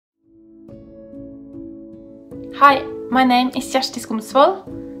Hi, my name is Kjersti Skomsvold,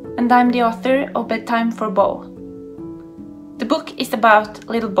 and I'm the author of Bedtime for Bo. The book is about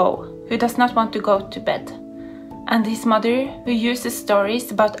little Bo, who does not want to go to bed, and his mother, who uses stories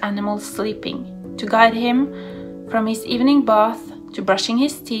about animals sleeping to guide him from his evening bath to brushing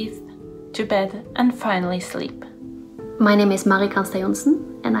his teeth to bed and finally sleep. My name is Kanstad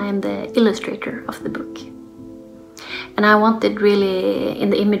Johnsen, and I am the illustrator of the book. And I wanted really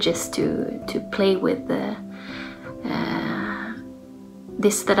in the images to play with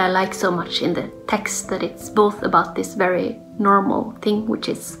this that I like so much in the text, that it's both about this very normal thing, which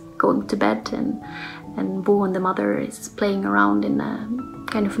is going to bed, and Bo and the mother is playing around in a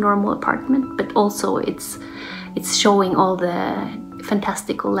kind of normal apartment, but also it's showing all the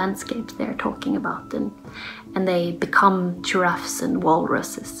fantastical landscapes they're talking about, and they become giraffes and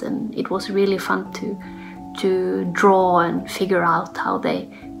walruses, and it was really fun to draw and figure out how they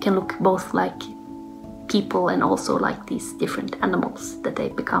can look both like people and also like these different animals that they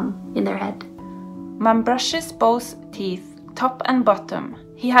become in their head. Mom brushes Bo's teeth, top and bottom.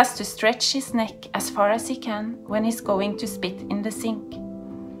 He has to stretch his neck as far as he can when he's going to spit in the sink.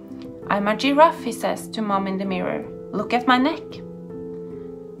 I'm a giraffe, he says to Mom in the mirror. Look at my neck.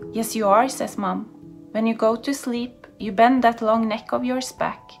 Yes, you are, says Mom. When you go to sleep, you bend that long neck of yours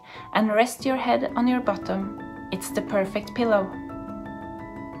back and rest your head on your bottom. It's the perfect pillow.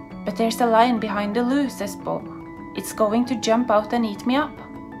 But there's a lion behind the loo, says Bo. It's going to jump out and eat me up.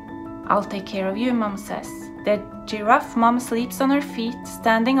 I'll take care of you, Mom says. The giraffe Mom sleeps on her feet,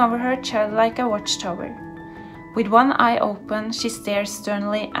 standing over her child like a watchtower. With one eye open, she stares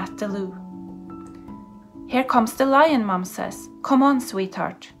sternly at the loo. Here comes the lion, Mom says. Come on,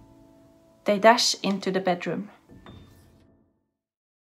 sweetheart. They dash into the bedroom.